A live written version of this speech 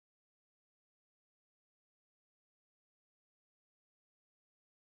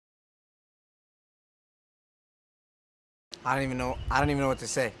I don't even know what to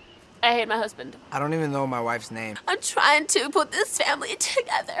say. I hate my husband. I don't even know my wife's name. I'm trying to put this family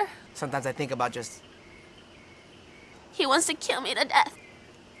together. Sometimes I think about just... He wants to kill me to death.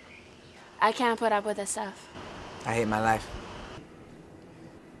 I can't put up with this stuff. I hate my life.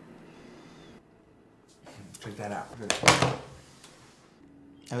 Check that out.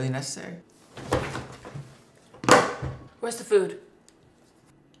 Everything necessary? Where's the food?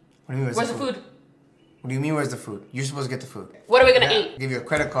 What do you mean, where's the food? What do you mean, where's the food? You're supposed to get the food. What are we gonna eat? I'll give you a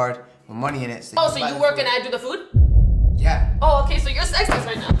credit card with money in it. So so you work and I do the food? Yeah. Oh, okay, so you're sexist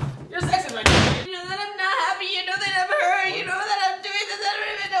right now. You're sexist right now. You know that I'm not happy, you know that I'm hurt, you know that I'm doing this, I don't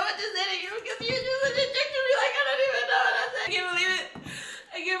even know what to say to you because you just rejected me like I don't even know what to say. I can't believe it.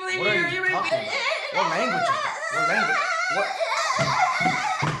 I can't believe What are you talking about? What language is that? What language? What?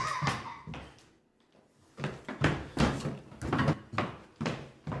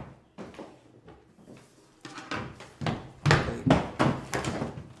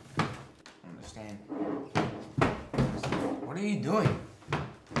 What are you doing?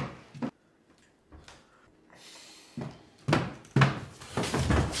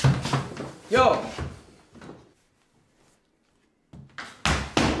 Yo!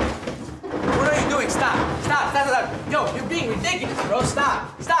 What are you doing? Stop! Yo, you're being ridiculous, bro.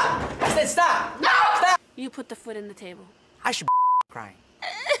 Stop! I said stop! No! Stop! You put the foot in the table. I should be crying.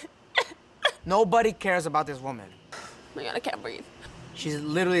 Nobody cares about this woman. Oh my God, I can't breathe. She's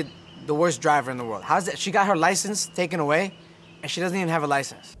literally the worst driver in the world. How's that? She got her license taken away, and she doesn't even have a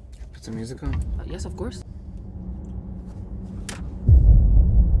license. Put some music on. Yes, of course.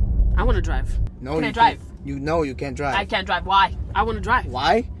 I want to drive. No, can I drive? No, you can't drive. I can't drive. Why? I want to drive.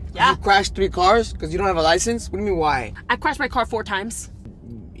 Why? Yeah. You crashed 3 cars because you don't have a license? What do you mean, why? I crashed my car 4 times.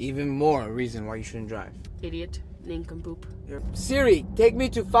 Even more reason why you shouldn't drive. Idiot. Nincompoop. Siri, take me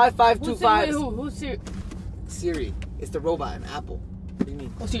to 5525. Who's Siri? Siri. It's the robot in Apple. What do you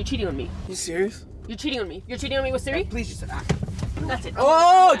mean? Oh, so you're cheating on me? You serious? You're cheating on me. You're cheating on me with Siri? Please just... That's it.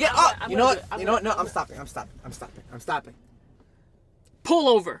 Oh, get up! You know what? No, I'm stopping. Pull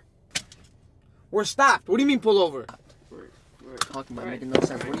over. We're stopped. What do you mean pull over? We're talking about making no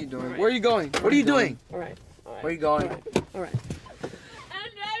sense. What are you doing? Where are you going? What are you doing? All right. Where are you going? All right.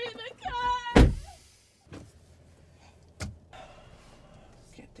 I'm driving the car.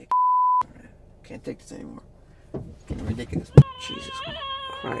 Can't take this anymore. It's getting ridiculous. Jesus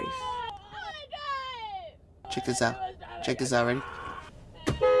Christ. Check this out. Check this out. Ready?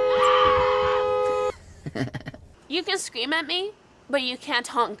 You can scream at me, but you can't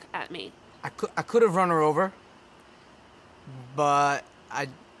honk at me. I could have run her over, but I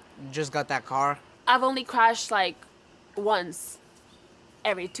just got that car. I've only crashed like once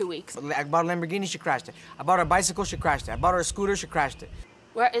every 2 weeks. I bought a Lamborghini, she crashed it. I bought her a bicycle, she crashed it. I bought her a scooter, she crashed it.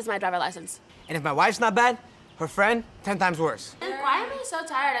 Where is my driver license? And if my wife's not bad, her friend, 10 times worse. And why am I so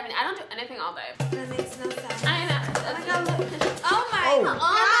tired? I mean, I don't do anything all day. That makes no sense. I know. Oh my God!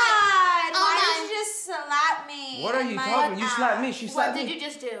 Why did you just slap me? What are you talking? You slapped me. She slapped me. What did you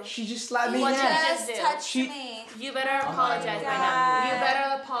just do? She just slapped me. What did you Yeah. just do? touched me. You better apologize right now. You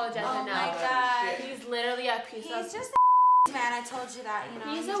better apologize right now. Oh my God. He's literally a piece of... He's just a man. I told you that, you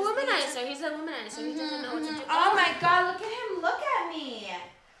know. He's a womanizer. He's a womanizer. He doesn't know what to do. Oh my God! Look at him. Look at me.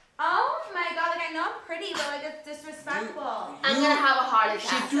 Oh my God! Like I know I'm pretty, but like it's disrespectful. I'm gonna have a heart attack.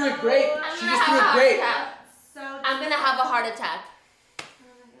 She threw it great. She just threw it great. So I'm gonna have a heart attack. Oh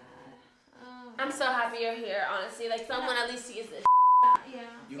my God. Oh. I'm so happy you're here, honestly. Like someone at least sees this. Yeah.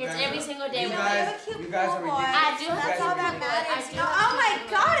 It's every single day. You with guys, me. have a cute you guys are pool boy. ridiculous. I do have That's a all cute that pool boy. matters. I do No, have oh a my cute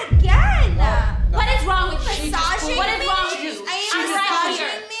boy. God! Again. What is wrong with you? Massaging What is me? wrong with you? Are you I'm right massaging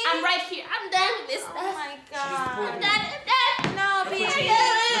here. me? I'm right here. I'm done with this Oh stuff. my God. I'm done. I'm done. No, baby. No.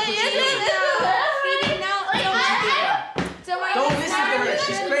 Baby, no. Don't listen to her.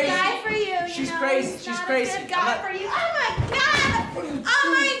 She's Good crazy. guy for you. She's you know? crazy. He's She's not crazy. A good I'm guy not- for you. Oh my God. Oh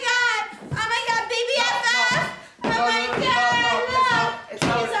my God. Oh my God, baby FF. Oh my God. Look. It's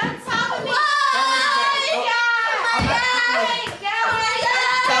not. He's on top of me. Don't Oh listen my to her. God. Oh my God. Oh my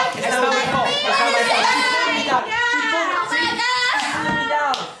God. It's not my fault. It's not my fault. She pulled me down. She pulled Oh my God. me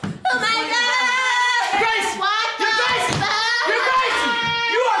down. Oh my God. Crazy. What You're the crazy. fuck? You're crazy.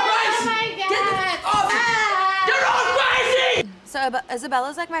 You are crazy. Oh my God. You're all crazy. So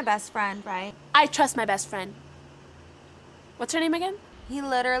Isabella's like my best friend, right? I trust my best friend. What's her name again? He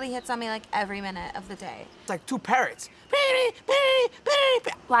literally hits on me like every minute of the day. It's like 2 parrots.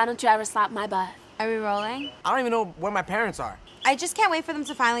 Why don't you ever slap my butt? Are we rolling? I don't even know where my parents are. I just can't wait for them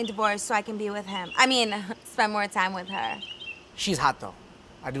to finally divorce so I can be with him. I mean, spend more time with her. She's hot though.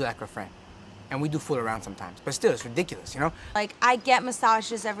 I do like her friend. And we do fool around sometimes. But still, it's ridiculous, you know? Like, I get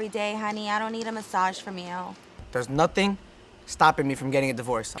massages every day, honey. I don't need a massage from you. There's nothing stopping me from getting a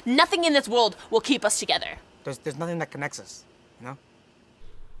divorce. Nothing in this world will keep us together. There's nothing that connects us, you know?